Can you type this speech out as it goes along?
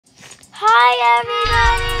Hi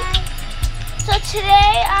everybody! So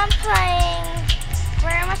today I'm playing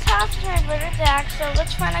Grandma's House with my brother Zach, so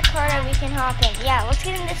let's find a car that we can hop in. Yeah, let's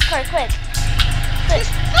get in this car, quick. Quick.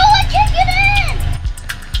 No, I can't get in!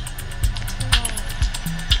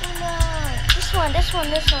 Oh no. This one.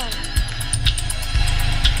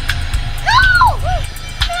 No!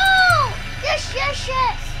 No! Yes.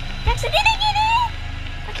 Dex, get in!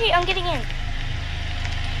 Okay, I'm getting in.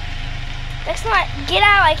 Dex, not, get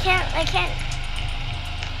out, I can't.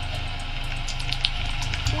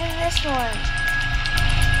 Get in this one.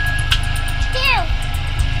 Here!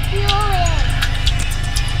 You're in.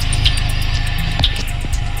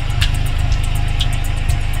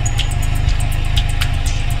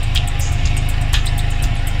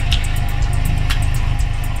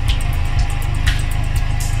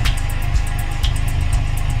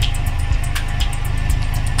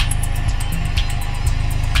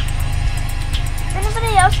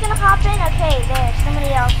 Else gonna hop in? Okay, there.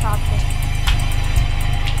 Somebody else hopped in.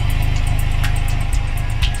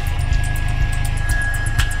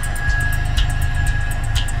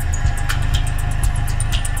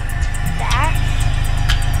 That?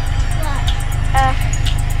 What?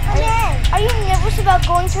 Are you nervous about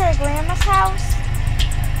going to her grandma's house?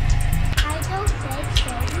 I don't think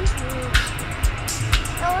so.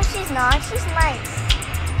 No, she's not. She's nice.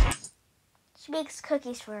 She makes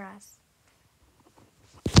cookies for us.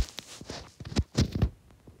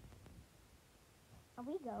 Are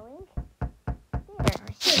we going? There.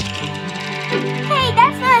 Hey,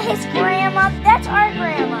 that's not his grandma. That's our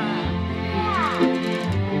grandma. Yeah.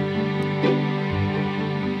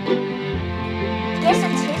 Guess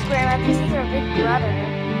it's his grandma because he's our big brother.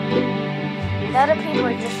 The other people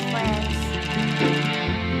are just friends.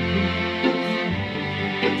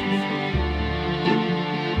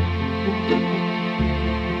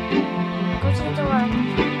 Go to the door.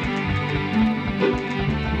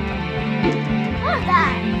 What's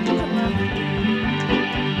that?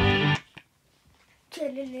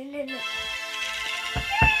 Kitty!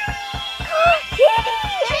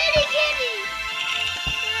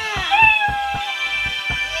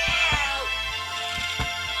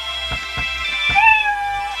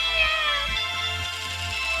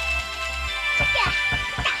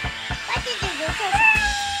 What did you do?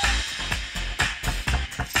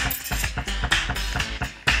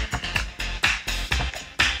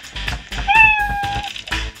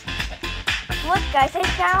 Look, guys, I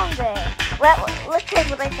found it. Well, look at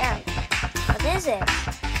what I found. What is it?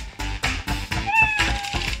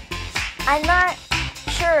 I'm not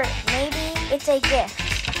sure. Maybe it's a gift.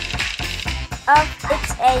 If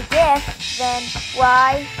it's a gift, then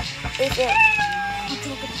why is it?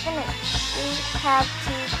 Until it's finished, we have to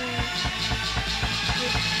be here.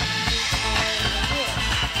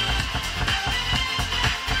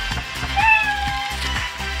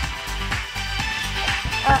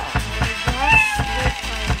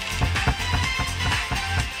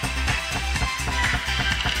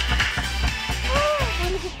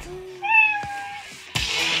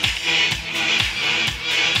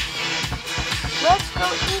 Let's go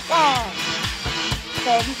eat them.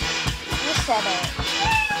 Good. You said it.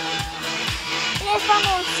 Yeah, I found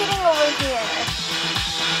one sitting over here.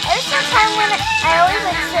 Every time when I always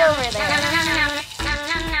like sit over there.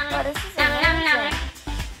 Oh, this is amazing.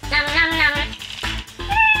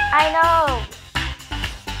 I know.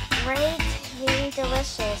 Great, very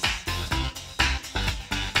delicious.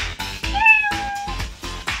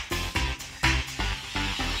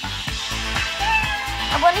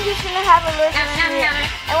 I wonder who's gonna have allergic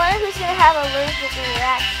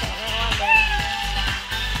reaction.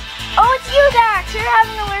 Oh, it's you, Dax. You're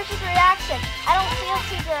having an allergic reaction. I don't feel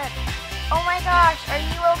too good. Oh my gosh, are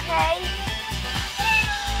you okay?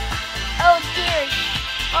 Oh dear.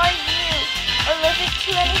 Are you allergic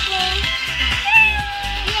to anything?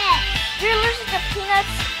 Yes. You're allergic to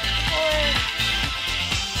peanuts or...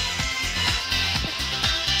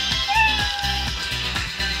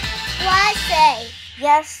 What I say?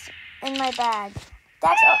 Yes, in my bag.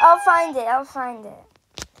 Dax, I'll find it.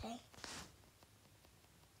 Okay.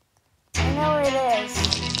 I know where it is.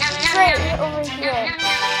 It's right over here.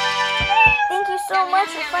 Thank you so much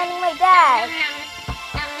for finding my bag.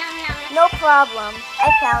 No problem.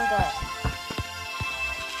 I found it.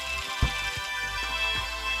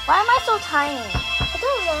 Why am I so tiny? I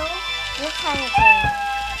don't know. You're tiny too.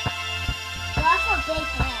 You're also big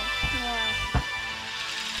head. Yeah.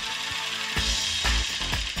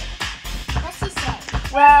 What's he say?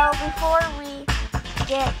 Well, before we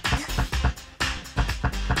get...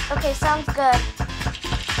 Okay, sounds good.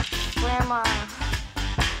 Grandma.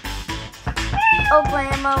 Oh,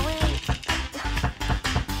 Grandma, we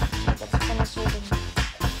just finished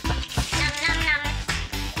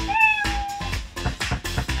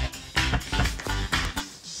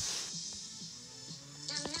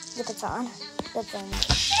lights on. Good thing.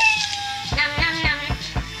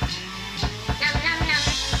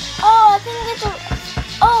 Oh, I think we have to.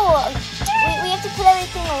 Oh, we have to put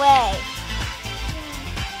everything away.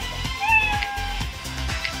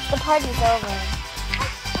 The party's over.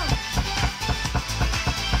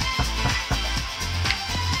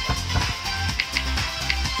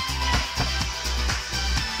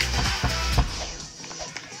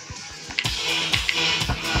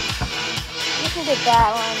 You can get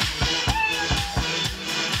that one.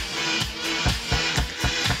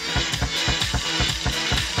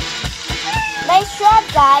 Nice job,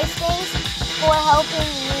 guys. Thanks for helping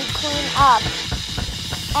me clean up.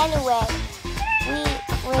 Anyway,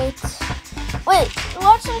 wait.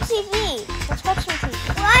 Watch some TV. Let's watch some TV.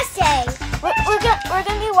 We're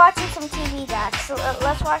gonna be watching some TV, Dax. So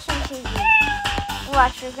let's watch some TV.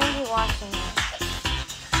 Watch. We're gonna be watching it.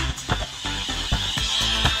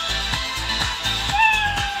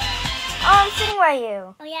 Oh, I'm sitting by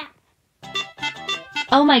you. Oh, yeah.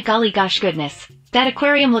 Oh my golly gosh goodness. That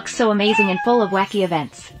aquarium looks so amazing and full of wacky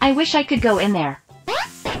events. I wish I could go in there.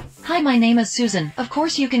 Hi, my name is Susan. Of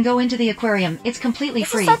course you can go into the aquarium. It's completely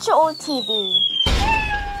free. This is such an old TV.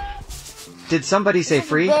 Did somebody say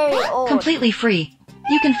free? Very old. Completely free.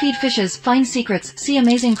 You can feed fishes, find secrets, see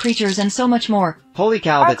amazing creatures, and so much more. Holy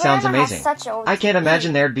cow, Our that sounds grandma has amazing. such an old I can't TV.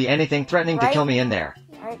 imagine there'd be anything threatening to Right? kill me in there.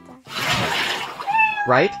 Right there.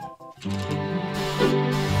 Right?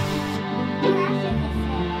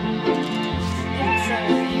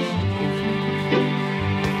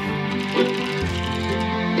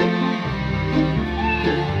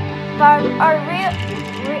 But our real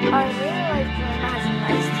life grandma has a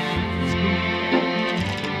nice TV.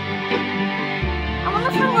 I wonder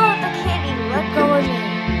if I'm going with the kitty. Let go of me.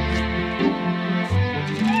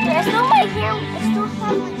 Yeah, I still my hair. I still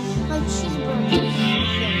have my cheeseburger.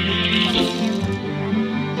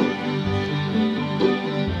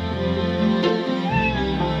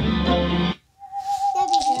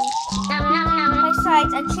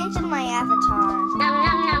 Besides, I changed my avatar.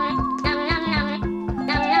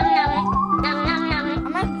 I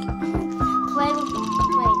might play with.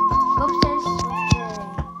 Wait, go upstairs with Jerry.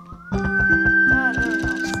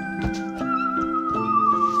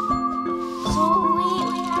 So we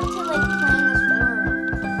have to like play in this room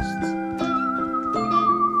first.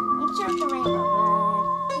 I'm sure the rainbow.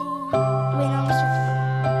 Red, pink. Wait, no, I'm sure.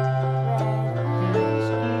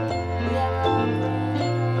 Red, orange, yellow,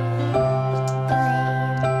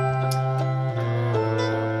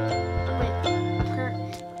 green,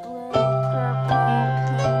 blue, purple, pink,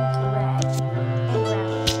 red, and brown.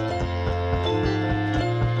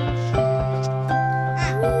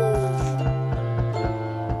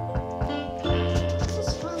 This is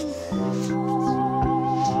fun.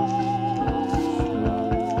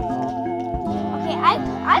 Okay, I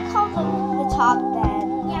call the top bed.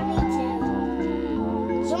 Yeah, me too.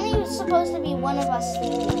 It's only supposed to be one of us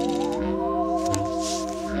sleeping.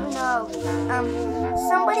 No,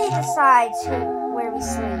 somebody decides where we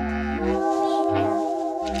sleep.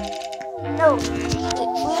 No,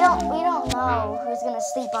 we don't know who's gonna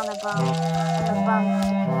sleep on the bunk.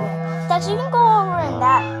 Dad, you can go over in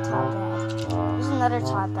that top bed. There's another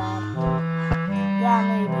top bed. Yeah,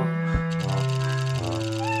 maybe.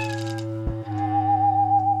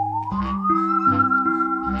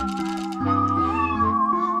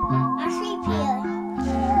 I sleep here.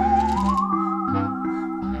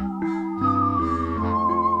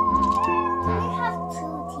 We have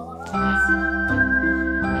two TVs.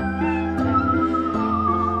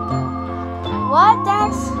 What,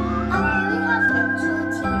 Dax? We have two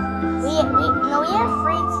TVs. We have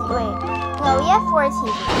we have 4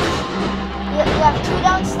 TVs. You have 2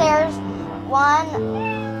 downstairs, one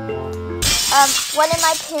in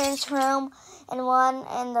my parents' room, and one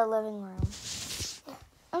in the living room.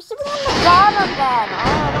 I'm sleeping on the bottom bed. Oh,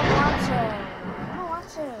 I don't want to.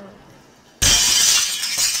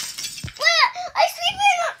 I sleep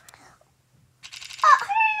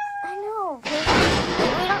I know. We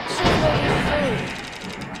don't sleep very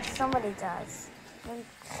free. Somebody does.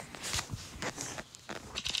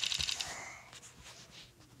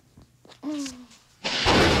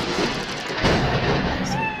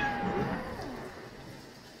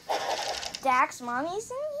 Dax, Mommy's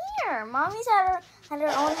in here. Mommy's at her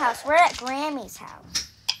own house. We're at Grammy's house.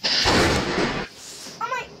 Oh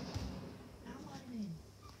my!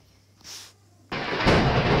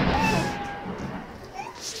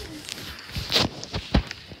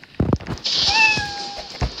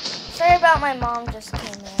 Sorry about my mom just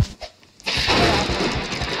came in.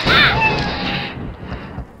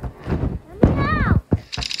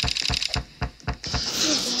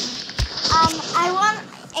 I want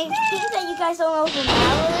a pink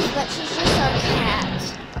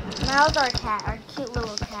Miles, our cat, our cute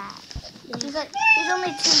little cat. He's only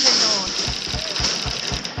 2 years old.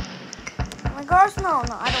 Oh my gosh, no,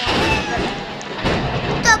 I don't want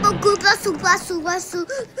to. Double Koopa, super.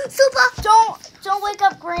 Don't wake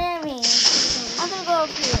up Grammy. I'm gonna go up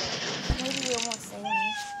here. Maybe you won't say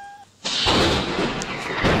me.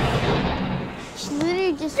 She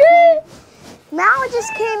literally just Mal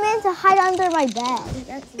just came in to hide under my bed.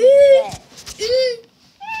 That's it.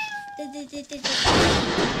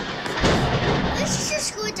 Let's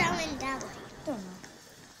just go down and down. Don't know.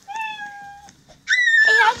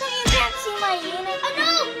 Hey, how come you can't see my unicorn? Oh no!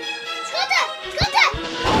 Scooter!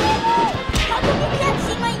 How come you can't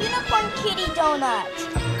see my unicorn kitty donut?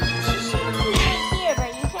 She must be right here, but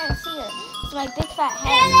you can't see her. It's my big fat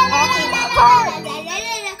head.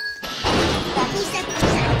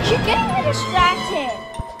 You're getting me distracted.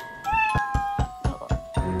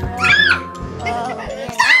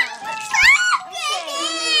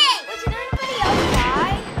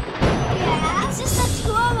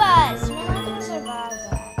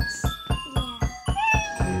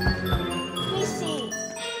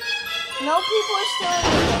 No people are still in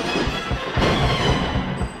the game.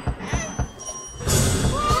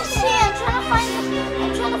 Let's see, I'm trying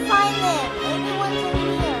to find them. Maybe one's in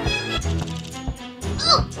here.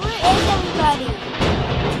 Oh! Where is everybody?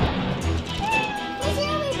 Where's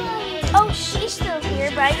everybody? Oh, she's still here,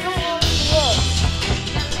 but I don't know where she is.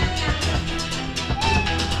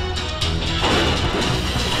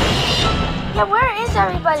 Yeah, where is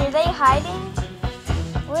everybody? Are they hiding?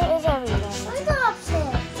 Where is everybody? Let's go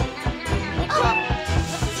upstairs.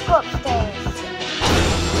 Let's just go upstairs.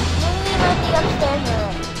 Maybe we might be upstairs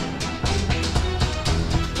already.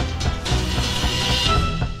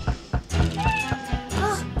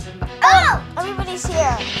 Oh! Everybody's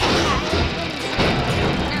here.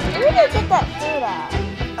 Where did they get that food at?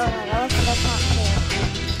 Oh no, that's not food.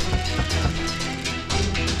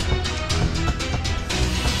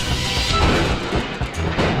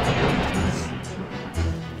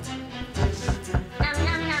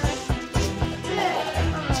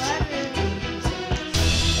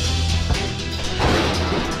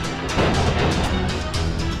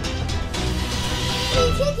 We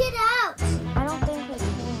can get out. I don't think we can.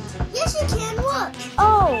 Yes, you can. Look.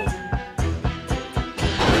 Oh!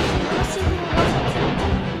 Let's see if we can go something.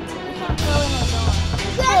 We can't go in the door.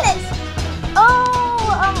 Yes. Oh!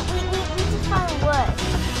 We need to find wood.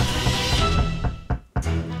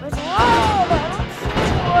 Where's wood? I don't see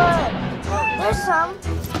any wood. There's some.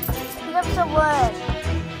 Pick up some wood.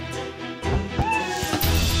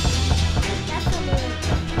 That's the moon.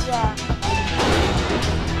 Yeah.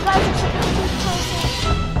 Guys, we should be placing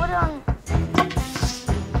wood on.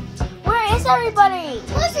 Where is everybody?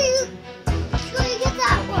 What's you? So you get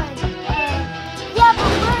that one. Yeah, but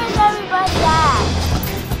where is everybody at?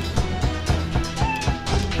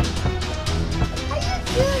 How you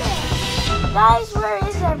do this? Guys, where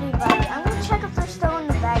is everybody? I'm gonna check if they're still in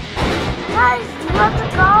the bedroom. Guys, you have to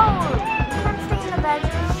go. You can't stay in the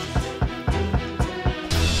bedroom.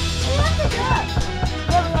 We have to go.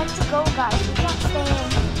 Yeah, we have to go, guys. We can't stay in.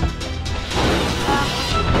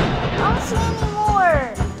 I don't see any more.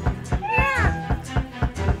 Yeah.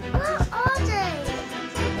 Where are they?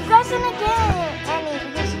 You guys didn't get any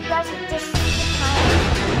because you guys are just tired.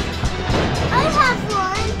 I have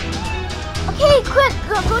one. Okay, quick,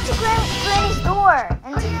 go to Granny's door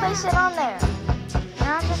and Oh, yeah. place it on there.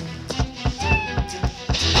 Now just...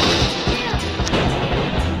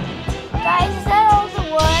 Guys, is that all the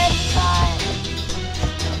wood you got?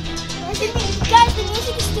 Guys, the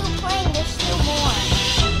music is still playing. There's still more.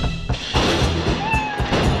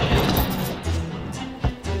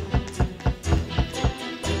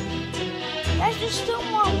 Guys, there's still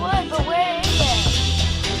more wood, but where is it?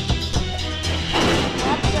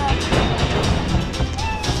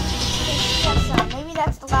 Maybe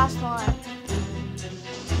that's the last one.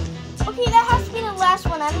 Okay, that has to be the last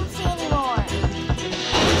one. I don't see any more.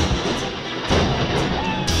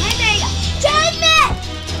 Okay,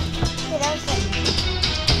 that was it.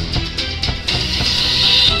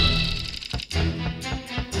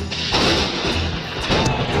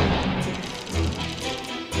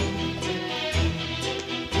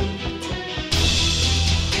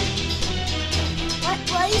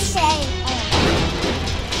 What do you say?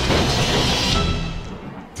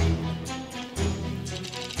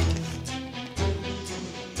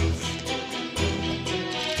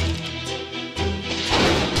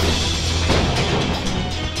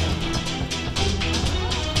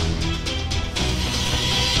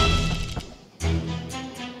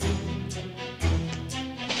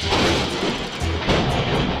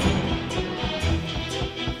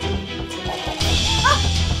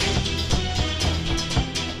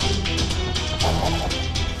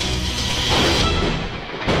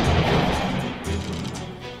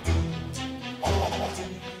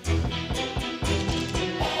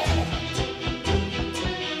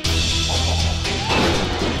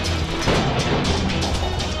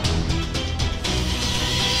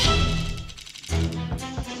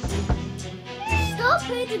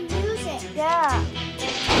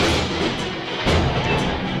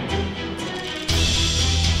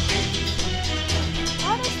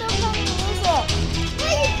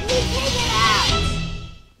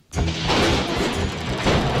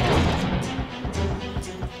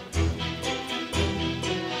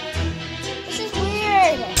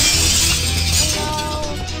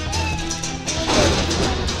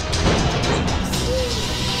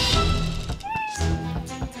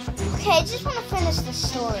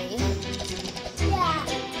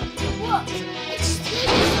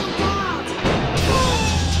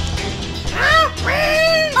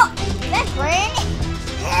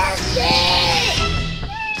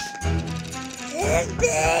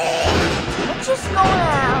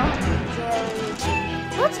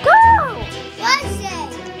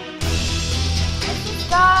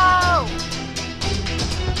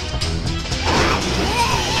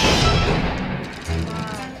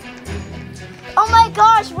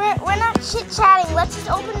 chit-chatting. Let's just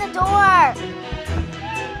open the door.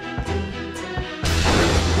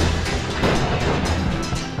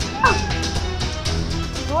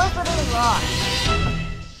 The door's literally locked.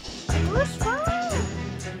 The door's fine.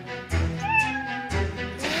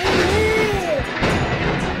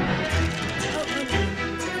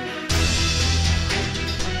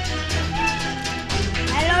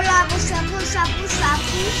 Hello, Labu Shabu Shabu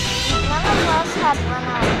Shabu. None of us had run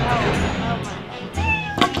out. No, nobody.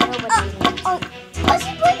 Oh, what's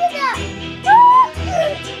he putting up? Don't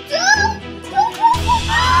go.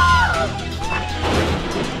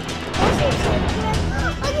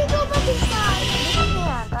 I can go back inside.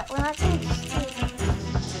 Yeah, but we're not going to see.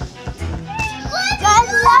 Guys,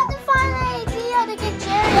 we have to find an idea to get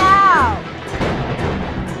Jerry out.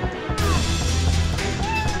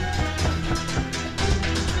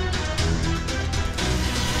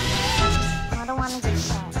 I don't want to get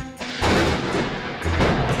shot.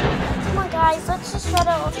 Come on, guys. Let's just try to.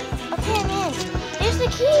 Okay, I'm in. There's the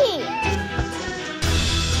key.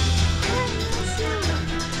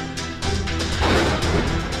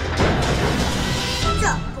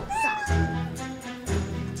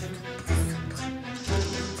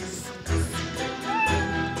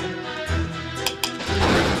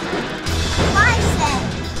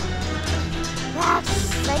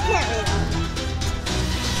 I can't read it.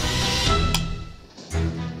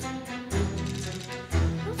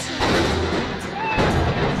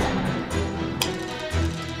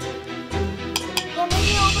 Yeah,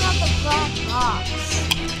 maybe open up the black box.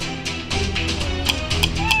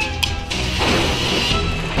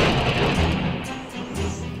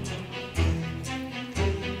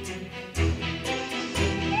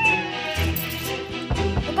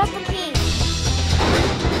 I got the key.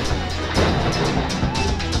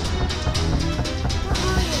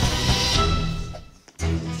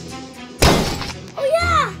 Oh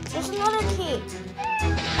yeah! There's another key.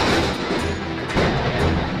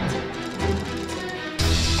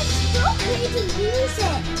 It's so great to use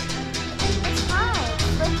it. It's fine.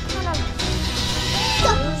 It's like kind of.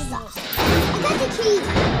 I got the key.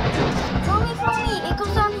 Follow me. It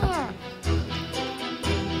goes down here.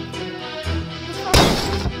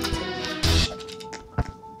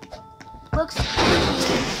 Looks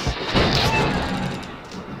creepy.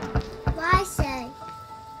 Why say?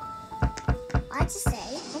 Why'd you say?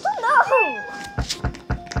 I don't know.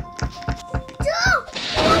 Joe!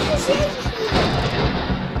 I want to see you.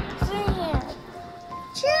 It's in here.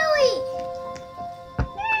 Chewy!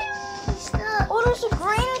 Stop. Oh, there's a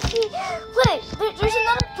green key. Wait, there's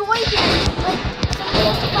another door here. Like, somebody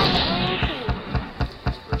has to find the green key.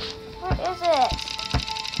 What is it?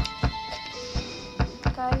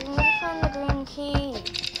 Guys, we need to find the green key.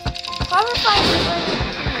 Whoever finds the green key.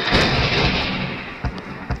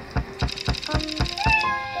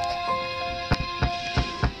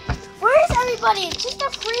 Where is everybody? It's just the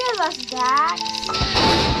three of us, Dax.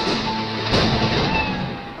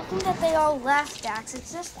 I think that they all left, Dax.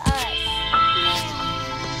 It's just us.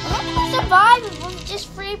 How can we survive if we're just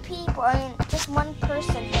three people and just one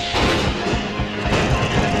person?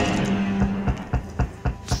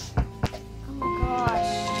 Oh my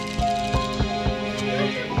gosh.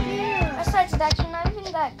 Besides, Dax, you're not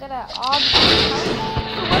even that good at objects.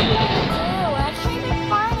 What are we gonna do? I can't even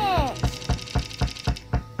find it.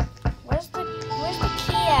 Where's the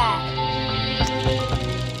key at?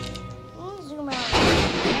 Let me zoom out.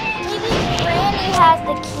 Maybe Granny has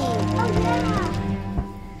the key. Oh yeah.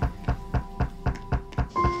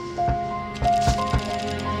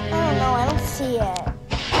 I don't know, I don't see it.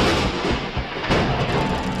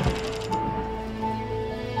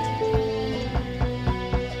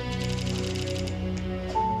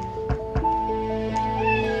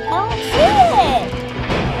 I don't see it.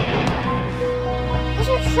 Because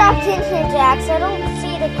we're trapped in here, Jax. I don't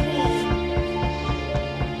see the key.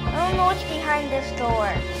 I don't know what's behind this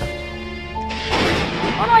door.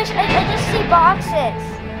 Oh no, I just see boxes.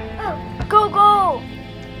 Oh, Go.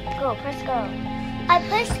 Go, press go. I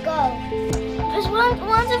pressed go. Because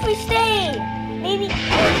once if we stay, maybe.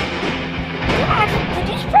 Dax, did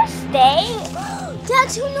you just press stay?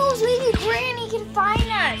 Dax, who knows? Maybe Granny can find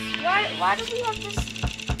us. Why do we have this?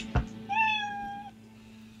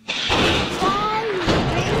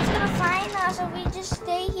 Granny's gonna find us if we just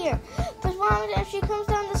stay here. Because Mom, if she comes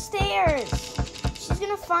down the stairs, she's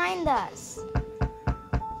gonna find us.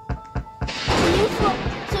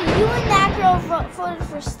 So you and that girl voted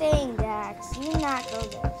for staying, Dax. You and that girl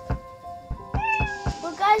did.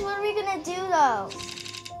 Well, guys, what are we gonna do though?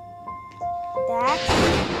 Dax?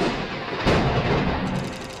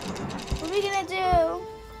 What are we gonna do?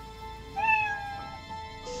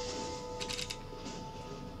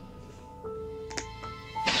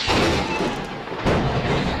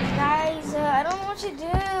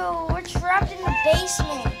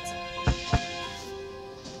 basement.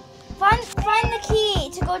 Find the key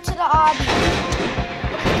to go to the obby.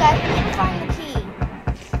 Okay, guys, we need to find the key.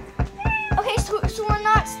 Okay, so we're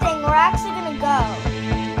not staying. We're actually gonna go.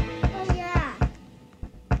 Oh yeah.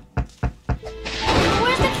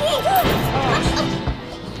 Where's the key?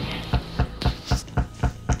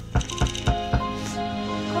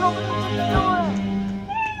 Come open up the door.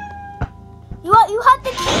 You have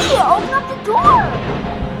the key. Open up the door.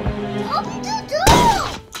 Open the door.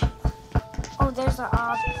 Oh, there's an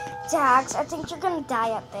Dax, I think you're gonna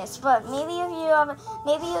die at this, but maybe if you have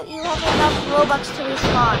enough Robux to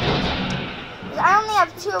respawn. I only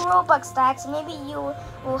have 2 Robux, Dax. Maybe you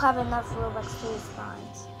will have enough Robux to respawn.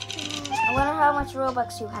 I wonder how much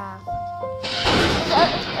Robux you have.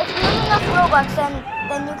 If you have enough Robux,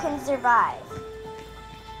 then you can survive.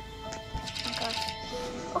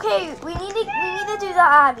 Okay, we need to do the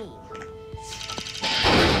obby.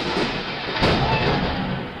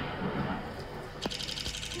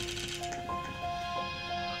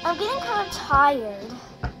 I'm getting kind of tired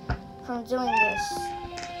from doing this.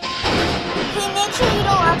 Okay, make sure you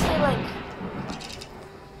don't actually like.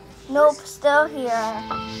 Nope, still here.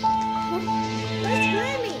 Where's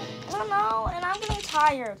Grammy? I don't know, and I'm getting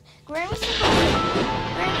tired. Granny's supposed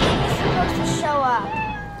to show up.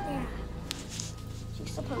 Yeah.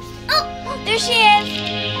 She's supposed to. Oh, There she is.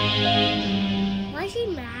 why is she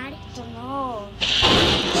mad? I don't know. She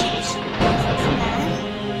looks mad.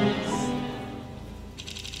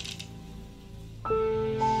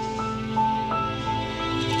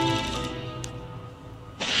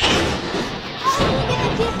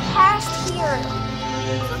 Past here.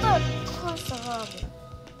 This is a close lobby.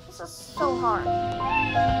 This is so hard.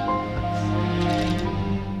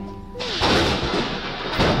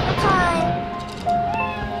 Time.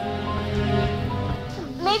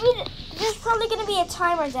 Maybe there's probably gonna be a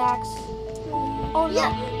timer, Dax. Oh no!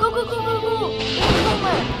 Yeah. Go! There's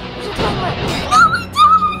a timer. No, we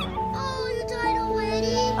died! Oh, you died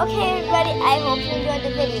already? Okay, everybody. I hope you enjoyed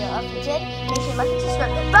the video. If you did, make sure to like and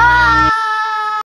subscribe. Bye.